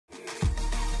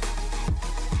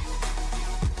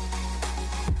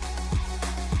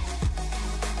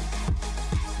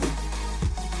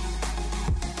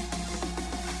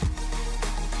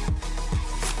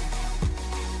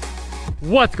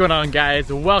What's going on, guys?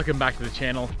 Welcome back to the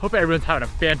channel. Hope everyone's having a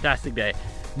fantastic day.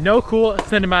 No cool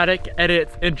cinematic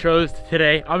edits, intros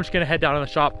today. I'm just gonna head down to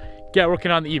the shop, get working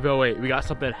on the Evo 8. We got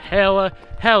something hella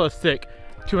sick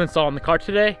to install in the car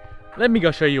today. Let me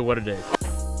go show you what it is.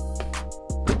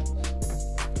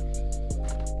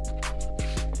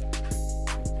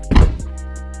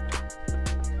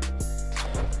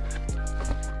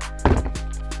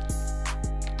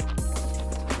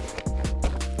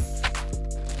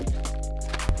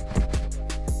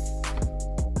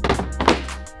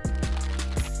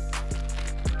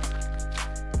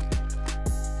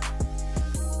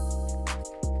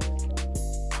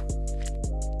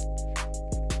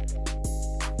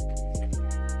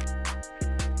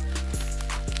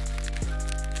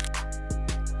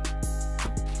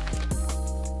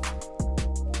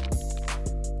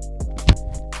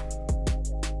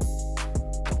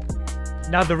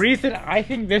 Now, the reason I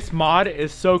think this mod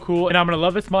is so cool, and I'm gonna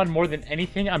love this mod more than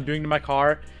anything I'm doing to my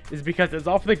car, is because it's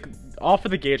off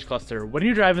of the gauge cluster. When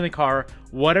you're driving the car,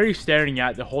 what are you staring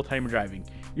at the whole time you're driving?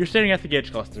 You're staring at the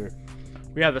gauge cluster.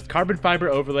 We have this carbon fiber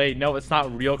overlay. No, it's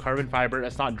not real carbon fiber.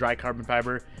 It's not dry carbon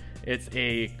fiber. It's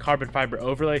a carbon fiber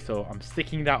overlay, so I'm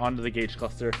sticking that onto the gauge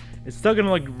cluster. It's still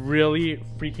gonna look really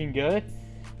freaking good.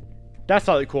 That's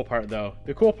not the cool part, though.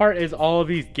 The cool part is all of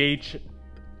these gauge,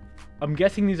 I'm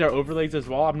guessing these are overlays as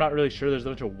well. I'm not really sure. There's a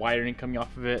bunch of wiring coming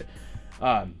off of it.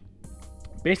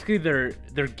 Basically,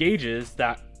 they're gauges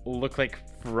that look like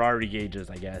Ferrari gauges,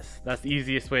 I guess. That's the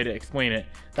easiest way to explain it.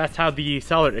 That's how the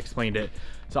seller explained it.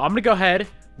 So I'm gonna go ahead,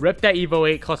 rip that Evo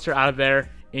 8 cluster out of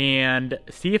there, and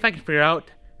see if I can figure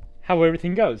out how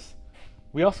everything goes.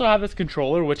 We also have this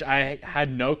controller, which I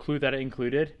had no clue that it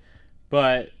included,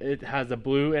 but it has a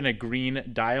blue and a green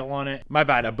dial on it. My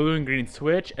bad, a blue and green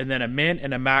switch, and then a min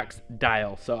and a max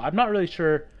dial. So I'm not really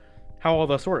sure how all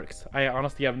this works. I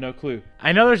honestly have no clue.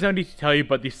 I know there's no need to tell you,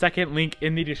 but the second link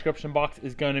in the description box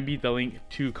is going to be the link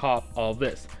to cop all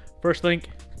this. First link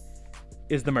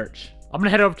is the merch. I'm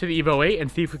gonna head over to the Evo 8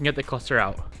 and see if we can get the cluster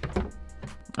out.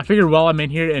 I figured while I'm in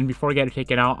here and before I get it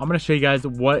taken out, I'm gonna show you guys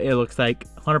what it looks like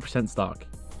 100% stock.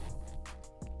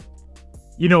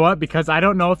 You know what? Because I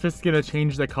don't know if this is going to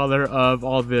change the color of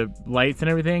all the lights and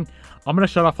everything, I'm going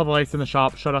to shut off all the lights in the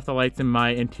shop, shut off the lights in my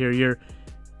interior,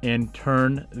 and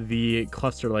turn the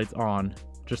cluster lights on,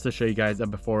 just to show you guys a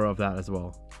before of that as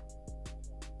well.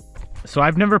 So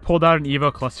I've never pulled out an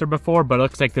Evo cluster before, but it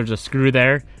looks like there's a screw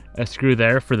there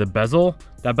for the bezel.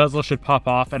 That bezel should pop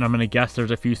off, and I'm going to guess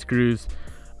there's a few screws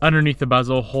underneath the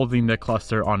bezel holding the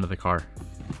cluster onto the car.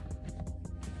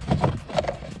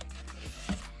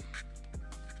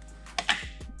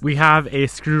 We have a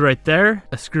screw right there,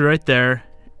 a screw right there,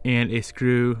 and a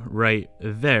screw right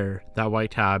there, that white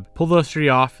tab. Pull those three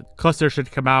off, cluster should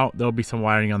come out, there'll be some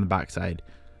wiring on the backside.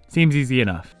 Seems easy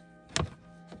enough.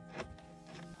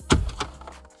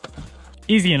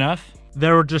 Easy enough.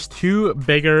 There were just two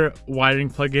bigger wiring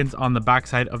plugins on the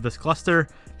backside of this cluster.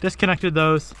 Disconnected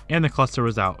those, and the cluster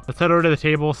was out. Let's head over to the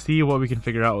table, see what we can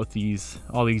figure out with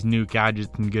all these new gadgets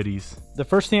and goodies. The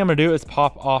first thing I'm gonna do is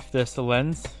pop off this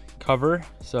lens cover.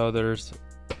 So there's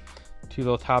two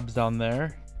little tabs down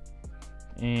there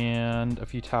and a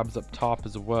few tabs up top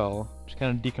as well. Just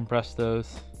kind of decompress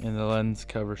those and the lens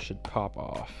cover should pop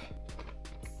off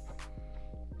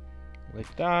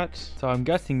like that. So I'm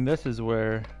guessing this is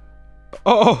where,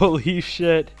 oh, holy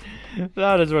shit,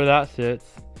 that is where that sits.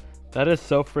 That is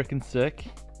so freaking sick.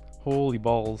 Holy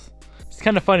balls. It's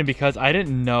kind of funny because I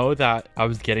didn't know that I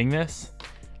was getting this.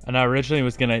 And I originally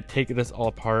was gonna take this all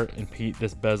apart and paint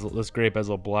this bezel, this gray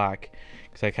bezel black,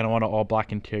 because I kind of want an all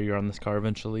black interior on this car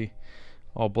eventually,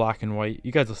 all black and white.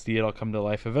 You guys will see it all come to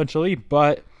life eventually,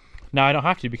 but now I don't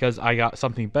have to because I got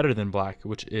something better than black,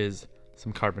 which is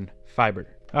some carbon fiber.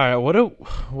 All right,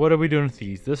 what are we doing with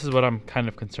these? This is what I'm kind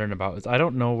of concerned about. Is I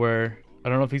don't know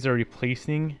if these are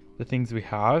replacing the things we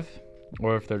have,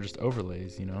 or if they're just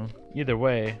overlays. You know, either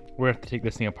way, we're gonna have to take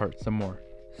this thing apart some more.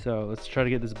 So let's try to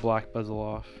get this black bezel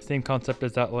off. Same concept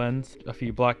as that lens. A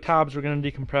few black tabs we're gonna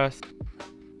decompress.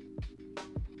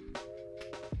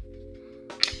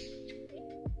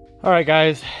 All right,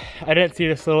 guys, I didn't see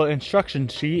this little instruction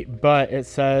sheet, but it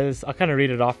says, I'll kind of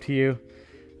read it off to you.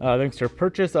 Thanks to our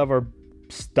purchase of our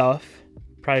stuff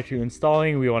prior to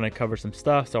installing, we want to cover some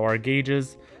stuff. So our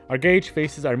gauges, our gauge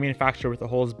faces are manufactured with the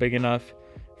holes big enough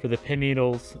for the pin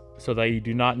needles so that you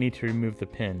do not need to remove the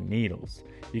pin needles.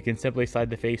 You can simply slide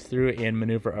the face through and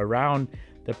maneuver around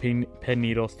the pin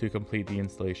needles to complete the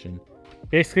installation.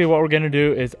 Basically what we're going to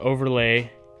do is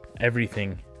overlay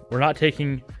everything. We're not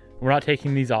taking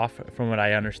these off from what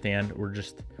I understand. We're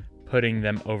just putting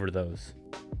them over those.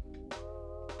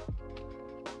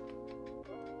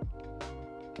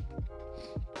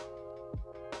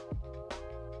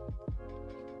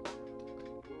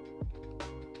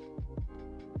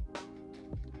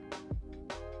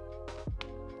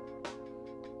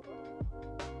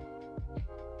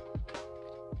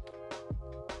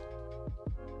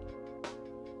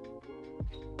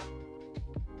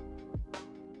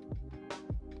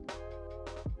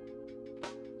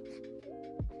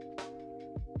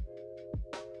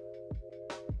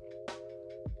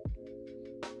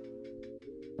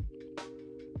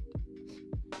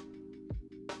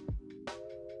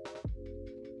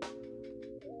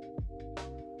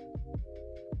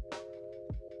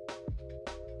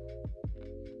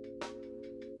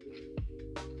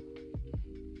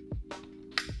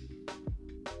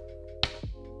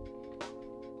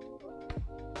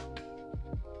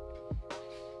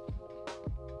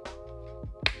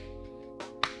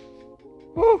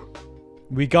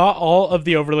 We got all of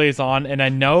the overlays on, and I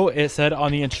know it said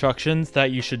on the instructions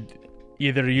that you should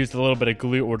either use a little bit of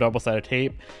glue or double-sided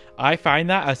tape. I find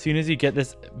that as soon as you get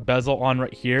this bezel on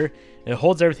right here, it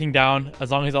holds everything down.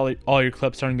 As long as all your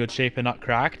clips are in good shape and not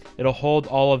cracked, it'll hold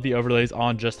all of the overlays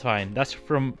on just fine. That's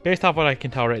from based off what I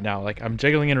can tell right now. Like, I'm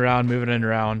jiggling it around, moving it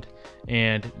around,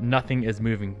 and nothing is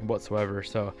moving whatsoever.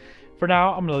 So for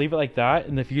now, I'm gonna leave it like that.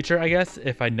 In the future, I guess,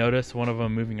 if I notice one of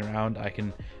them moving around, I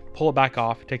can pull it back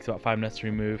off. It takes about 5 minutes to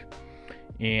remove,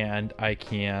 and I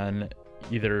can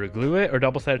either glue it or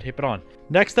double-sided tape it on.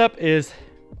 Next up is,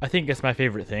 I think it's my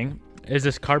favorite thing, is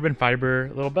this carbon fiber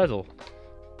little bezel.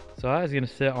 So that is gonna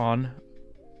sit on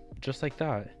just like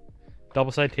that.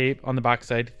 Double-sided tape on the back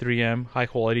side, 3M, high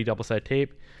quality double-sided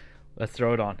tape. Let's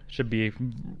throw it on. Should be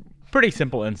pretty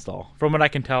simple install. From what I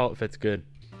can tell, it fits good.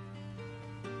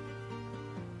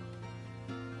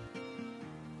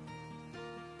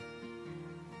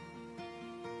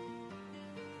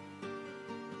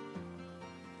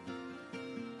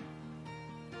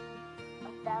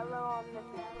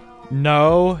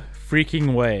 No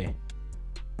freaking way.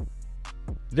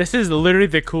 This is literally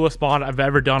the coolest mod I've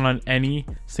ever done on any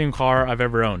single car I've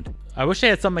ever owned. I wish I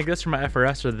had something like this for my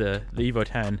FRS or the Evo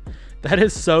 10. That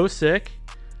is so sick.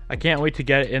 I can't wait to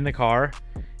get it in the car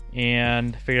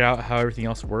and figure out how everything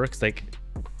else works. Like,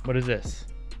 what is this?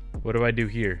 What do I do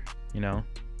here? You know,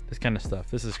 this kind of stuff.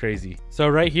 This is crazy. So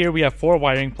right here we have 4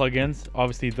 wiring plugins.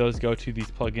 Obviously those go to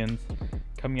these plugins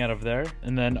coming out of there.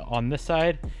 And then on this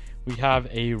side, we have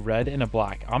a red and a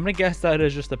black. I'm gonna guess that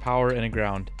is just a power and a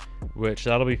ground, which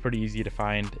that'll be pretty easy to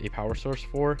find a power source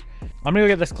for. I'm gonna go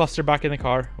get this cluster back in the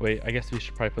car. Wait, I guess we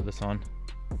should probably put this on.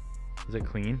 Is it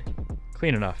clean?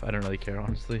 Clean enough. I don't really care,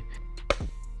 honestly.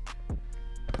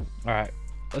 All right,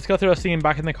 let's go through this thing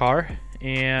back in the car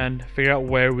and figure out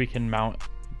where we can mount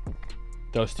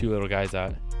those 2 little guys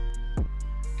at.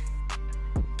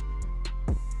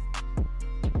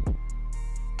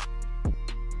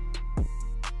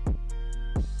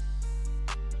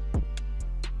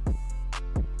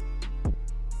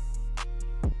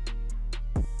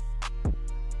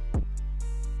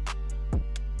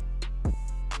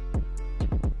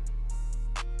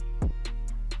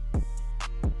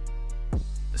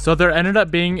 So there ended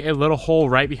up being a little hole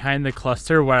right behind the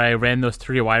cluster where I ran those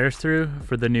 3 wires through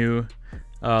for the new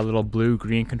little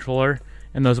blue-green controller.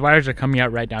 And those wires are coming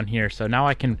out right down here. So now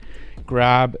I can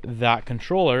grab that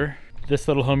controller, this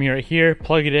little homie right here,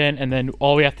 plug it in, and then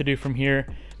all we have to do from here,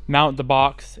 mount the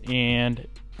box and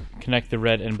connect the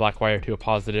red and black wire to a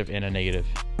positive and a negative.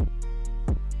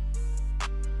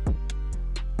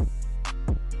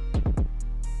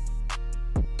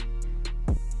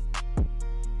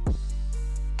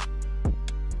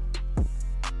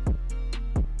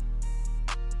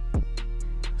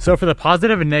 So for the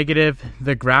positive and negative,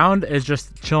 the ground is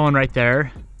just chilling right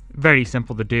there. Very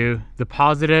simple to do. The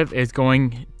positive is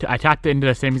going to, I tapped it into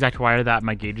the same exact wire that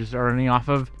my gauges are running off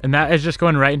of, and that is just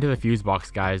going right into the fuse box,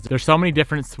 guys. There's so many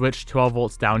different switch 12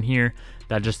 volts down here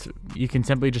that just, you can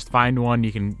simply just find one.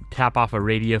 You can tap off a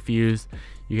radio fuse,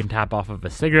 you can tap off of a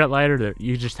cigarette lighter,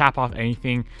 you just tap off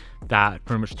anything that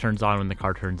pretty much turns on when the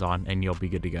car turns on, and you'll be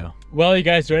good to go. Well, you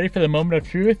guys ready for the moment of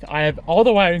truth? I have all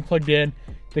the wiring plugged in,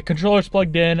 the controller's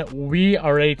plugged in, we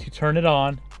are ready to turn it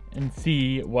on and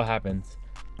see what happens.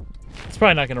 It's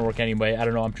probably not gonna work anyway. I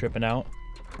don't know, I'm tripping out.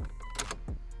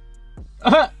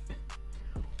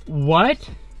 What?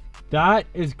 That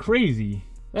is crazy.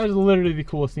 That is literally the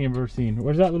coolest thing I've ever seen.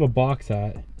 Where's that little box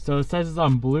at? So it says it's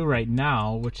on blue right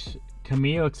now, which to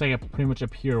me looks like pretty much a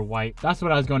pure white. That's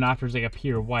what I was going after, is like a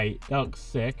pure white. That looks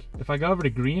sick. If I go over to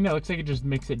green, it looks like it just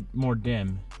makes it more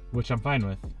dim, which I'm fine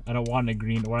with. I don't want a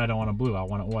green or I don't want a blue, I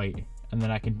want it white. And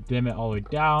then I can dim it all the way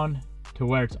down to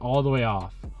where it's all the way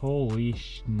off. Holy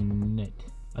shit.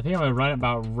 I think I'm gonna run it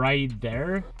about right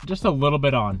there. Just a little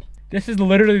bit on. This is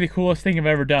literally the coolest thing I've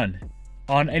ever done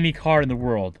on any car in the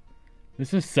world.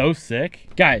 This is so sick.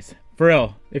 Guys, for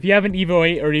real, if you have an Evo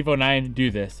 8 or Evo 9,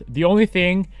 do this. The only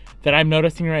thing that I'm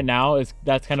noticing right now is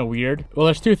that's kind of weird. Well,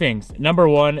 there's 2 things. Number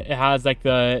 1, it has like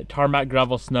the tarmac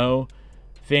gravel snow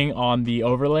thing on the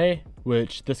overlay,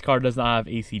 which this car does not have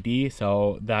ACD,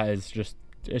 so that is just,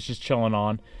 it's just chilling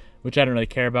on, which I don't really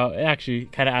care about. It actually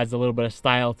kind of adds a little bit of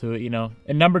style to it, you know.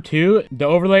 And number 2, the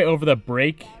overlay over the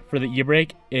brake for the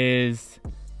e-brake is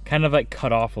kind of like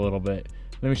cut off a little bit.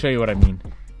 Let me show you what I mean.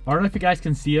 I don't know if you guys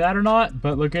can see that or not,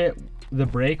 but look at the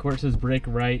brake where it says brake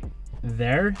right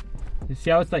there. You see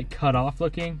how it's like cut off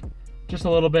looking? Just a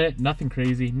little bit, nothing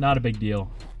crazy, not a big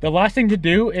deal. The last thing to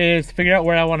do is figure out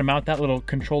where I want to mount that little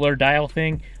controller dial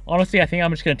thing. Honestly, I think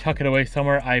I'm just gonna tuck it away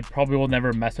somewhere. I probably will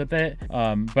never mess with it,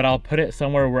 but I'll put it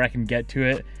somewhere where I can get to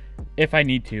it if I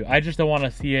need to. I just don't want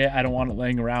to see it. I don't want it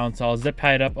laying around, so I'll zip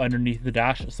tie it up underneath the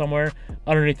dash somewhere,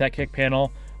 underneath that kick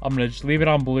panel. I'm gonna just leave it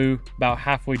on blue, about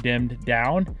halfway dimmed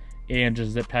down, and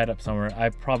just zip tie it up somewhere. I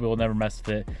probably will never mess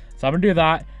with it. So I'm gonna do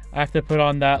that. I have to put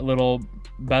on that little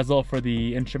bezel for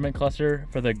the instrument cluster,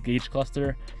 for the gauge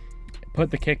cluster,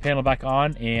 put the kick panel back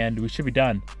on, and we should be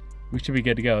done. We should be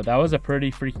good to go. That was a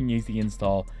pretty freaking easy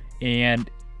install, and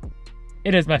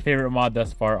it is my favorite mod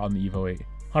thus far on the Evo 8.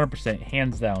 100%,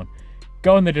 hands down.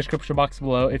 Go in the description box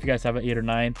below if you guys have an 8 or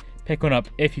 9. Pick one up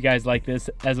if you guys like this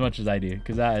as much as I do,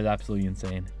 because that is absolutely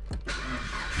insane.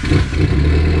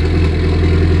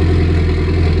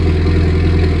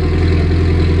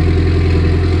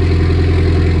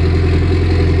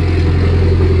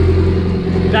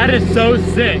 That is so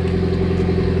sick.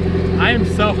 I am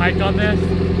so hyped on this.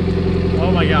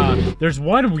 Oh my gosh. There's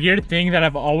one weird thing that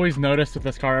I've always noticed with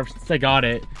this car ever since I got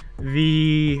it.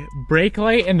 The brake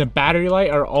light and the battery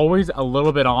light are always a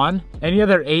little bit on. Any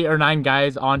other 8 or 9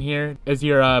 guys on here, is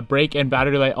your brake and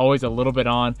battery light always a little bit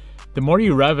on? The more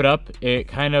you rev it up, it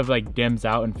kind of like dims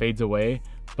out and fades away.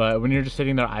 But when you're just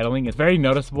sitting there idling, it's very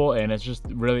noticeable and it's just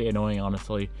really annoying,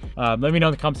 honestly. Let me know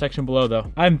in the comment section below though.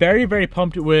 I'm very, very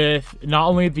pumped with not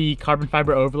only the carbon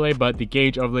fiber overlay, but the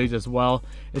gauge overlays as well.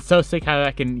 It's so sick how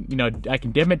I can, you know, I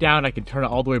can dim it down, I can turn it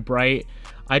all the way bright.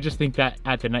 I just think that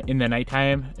in the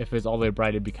nighttime, if it's all the way bright,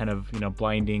 it'd be kind of, you know,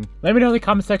 blinding. Let me know in the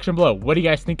comment section below. What do you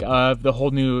guys think of the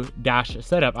whole new dash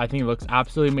setup? I think it looks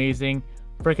absolutely amazing.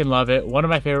 Freaking love it. One of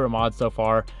my favorite mods so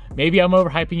far. Maybe I'm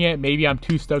overhyping it. Maybe I'm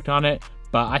too stoked on it.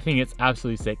 But I think it's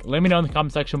absolutely sick. Let me know in the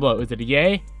comment section below. Is it a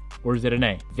yay or is it a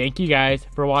nay? Thank you guys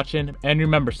for watching. And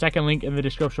remember, second link in the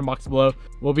description box below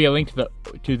will be a link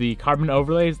to the carbon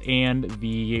overlays and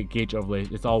the gauge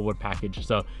overlays. It's all one package.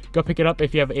 So go pick it up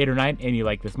if you have 8 or 9 and you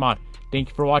like this mod. Thank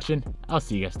you for watching. I'll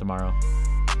see you guys tomorrow.